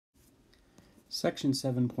Section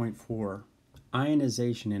 7.4,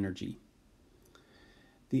 Ionization Energy.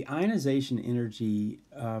 The ionization energy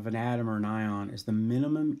of an atom or an ion is the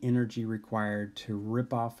minimum energy required to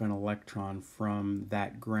rip off an electron from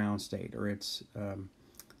that ground state, or its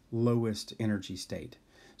lowest energy state.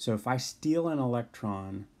 So if I steal an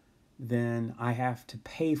electron, then I have to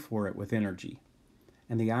pay for it with energy.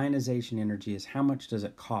 And the ionization energy is how much does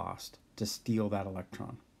it cost to steal that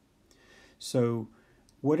electron. So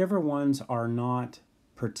whatever ones are not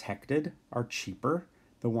protected are cheaper.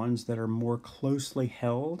 The ones that are more closely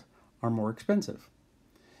held are more expensive.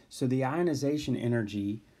 So the ionization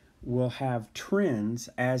energy will have trends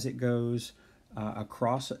as it goes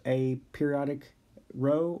across a periodic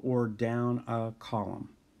row or down a column.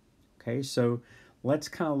 Okay, so let's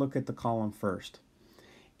kind of look at the column first.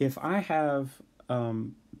 If I have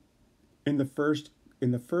in the first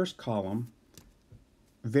column,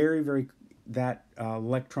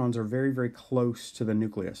 electrons are very close to the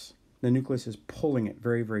nucleus. The nucleus is pulling it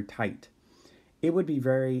very tight. It would be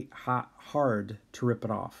very hard to rip it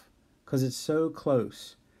off because it's so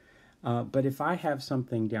close. But if I have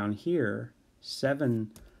something down here, seven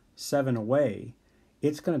away,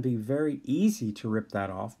 it's going to be very easy to rip that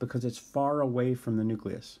off because it's far away from the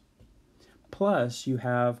nucleus. Plus, you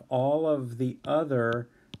have all of the other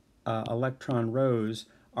electron rows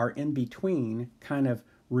are in between, kind of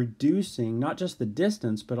reducing not just the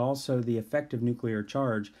distance, but also the effective nuclear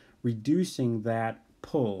charge, reducing that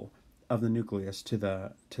pull of the nucleus to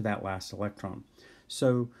that last electron.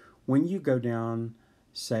 So when you go down,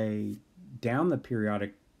 say, down the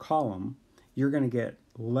periodic column, you're going to get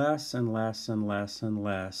less and less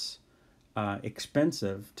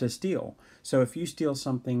expensive to steal. So if you steal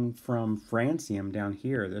something from francium down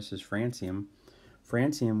here, this is francium,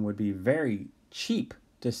 francium would be very cheap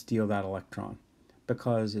to steal that electron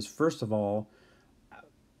because it's first of all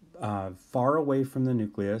far away from the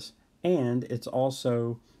nucleus, and it's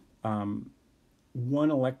also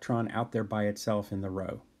one electron out there by itself in the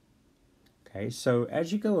row. Okay, so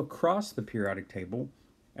as you go across the periodic table,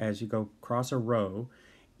 as you go across a row,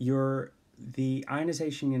 the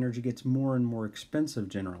ionization energy gets more and more expensive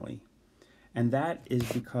generally, and that is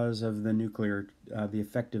because of the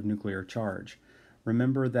effective nuclear charge.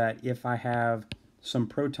 Remember that if I have some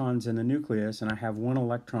protons in the nucleus and I have one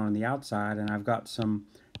electron on the outside, and I've got some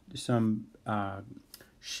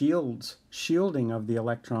shielding of the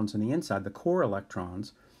electrons on the inside, the core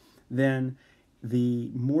electrons, then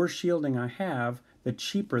the more shielding I have, the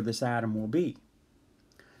cheaper this atom will be.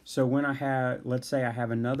 So when I have, let's say I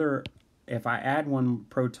have another, if I add one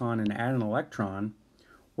proton and add an electron,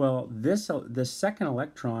 well, this second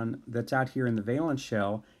electron that's out here in the valence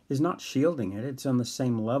shell is not shielding it, it's on the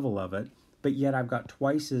same level of it, but yet I've got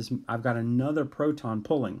another proton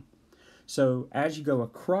pulling. So as you go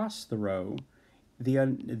across the row, the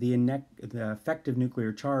effective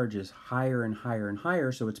nuclear charge is higher and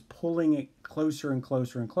higher, so it's pulling it closer and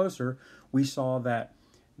closer. We saw that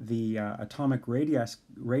the atomic radius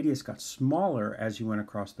got smaller as you went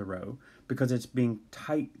across the row because it's being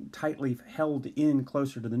tightly held in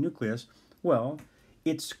closer to the nucleus. Well,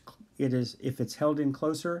 if it's held in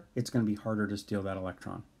closer, it's going to be harder to steal that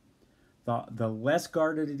electron. The less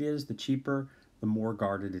guarded it is, the cheaper. The more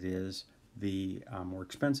guarded it is, the more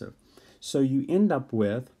expensive. So you end up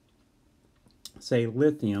with, say,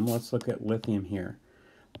 lithium. Let's look at lithium here.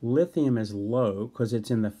 Lithium is low because it's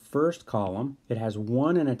in the first column. It has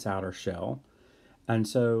one in its outer shell, and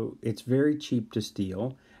so it's very cheap to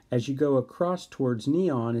steal. As you go across towards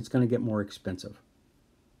neon, it's going to get more expensive.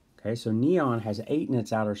 Okay, so neon has 8 in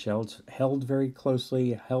its outer shell. It's held very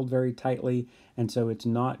closely, held very tightly, and so it's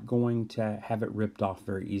not going to have it ripped off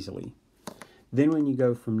very easily. Then when you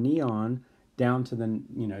go from neon down to the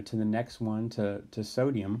next one, to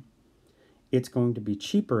sodium, it's going to be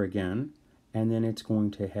cheaper again, and then it's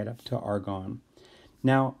going to head up to argon.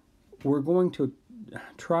 Now, we're going to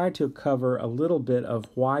try to cover a little bit of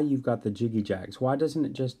why you've got the jiggy jags. Why doesn't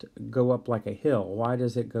it just go up like a hill? Why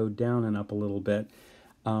does it go down and up a little bit?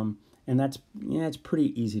 And it's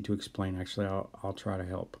pretty easy to explain, actually. I'll try to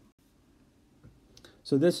help.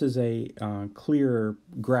 So this is a clear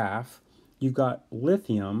graph. You've got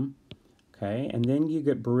lithium, okay, and then you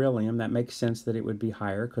get beryllium. That makes sense that it would be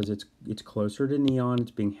higher because it's closer to neon,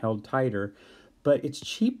 it's being held tighter, but it's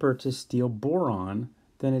cheaper to steal boron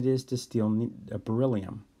than it is to steal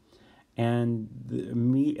beryllium. And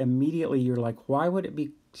immediately you're like, why would it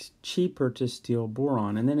be cheaper to steal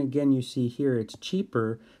boron? And then again, you see here it's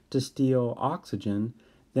cheaper to steal oxygen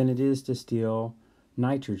than it is to steal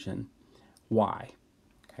nitrogen. Why?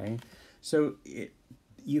 Okay, so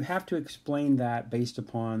you have to explain that based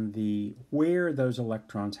upon where those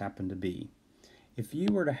electrons happen to be. if you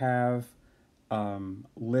were to have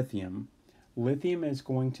lithium, lithium is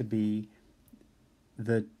going to be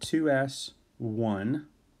the 2s1,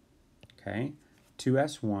 okay,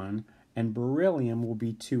 2s1, and beryllium will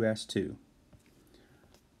be 2s2.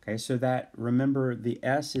 Okay, so that, remember, the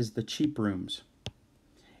S is the cheap rooms.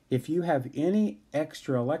 If you have any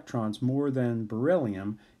extra electrons more than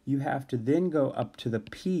beryllium, you have to then go up to the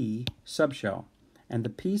P subshell. And the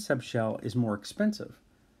P subshell is more expensive,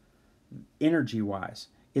 energy-wise.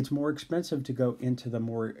 It's more expensive to go into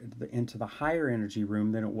the higher energy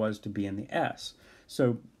room than it was to be in the S.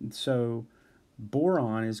 So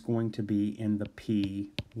boron is going to be in the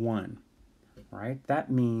P1, right? That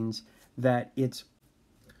means that it's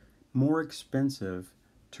more expensive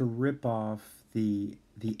to rip off the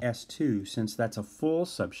S2, since that's a full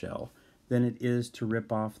subshell, than it is to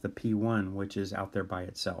rip off the P1, which is out there by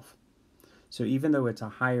itself. So even though it's a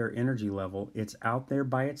higher energy level, it's out there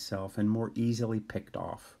by itself and more easily picked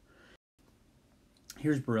off.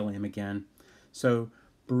 Here's beryllium again. So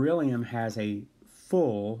beryllium has a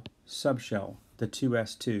full subshell, the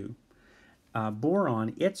 2s2.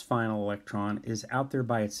 Boron, its final electron, is out there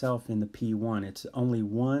by itself in the P1. It's only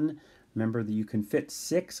one. Remember that you can fit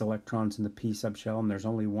 6 electrons in the P subshell, and there's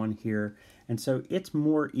only one here. And so it's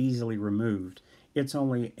more easily removed. It's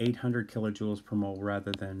only 800 kilojoules per mole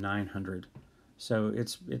rather than 900. So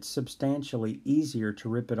it's substantially easier to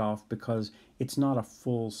rip it off because it's not a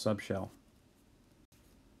full subshell.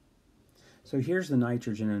 So here's the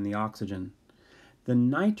nitrogen and the oxygen. The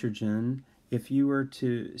nitrogen, if you were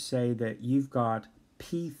to say that you've got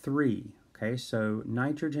P3, okay, so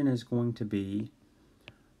nitrogen is going to be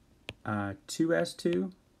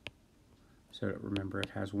 2s2, so remember it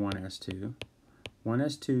has 1s2,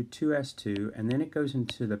 1s2, 2s2, and then it goes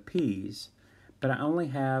into the P's, but I only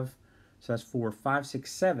have, so that's 4, 5,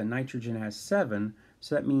 6, 7, nitrogen has 7,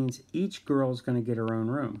 so that means each girl is going to get her own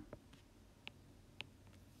room.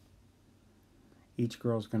 Each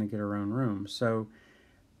girl is going to get her own room. So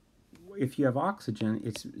if you have oxygen,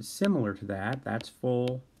 it's similar to that. That's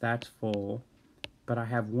full, but I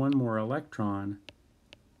have one more electron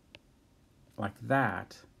like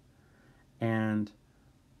that, and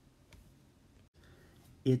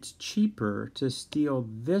it's cheaper to steal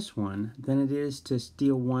this one than it is to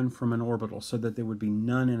steal one from an orbital, so that there would be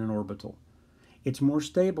none in an orbital. It's more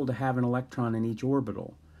stable to have an electron in each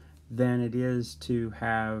orbital than it is to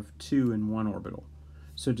have 2 in one orbital.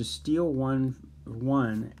 So to steal one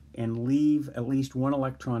and leave at least one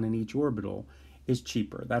electron in each orbital is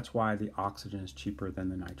cheaper. That's why the oxygen is cheaper than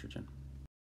the nitrogen.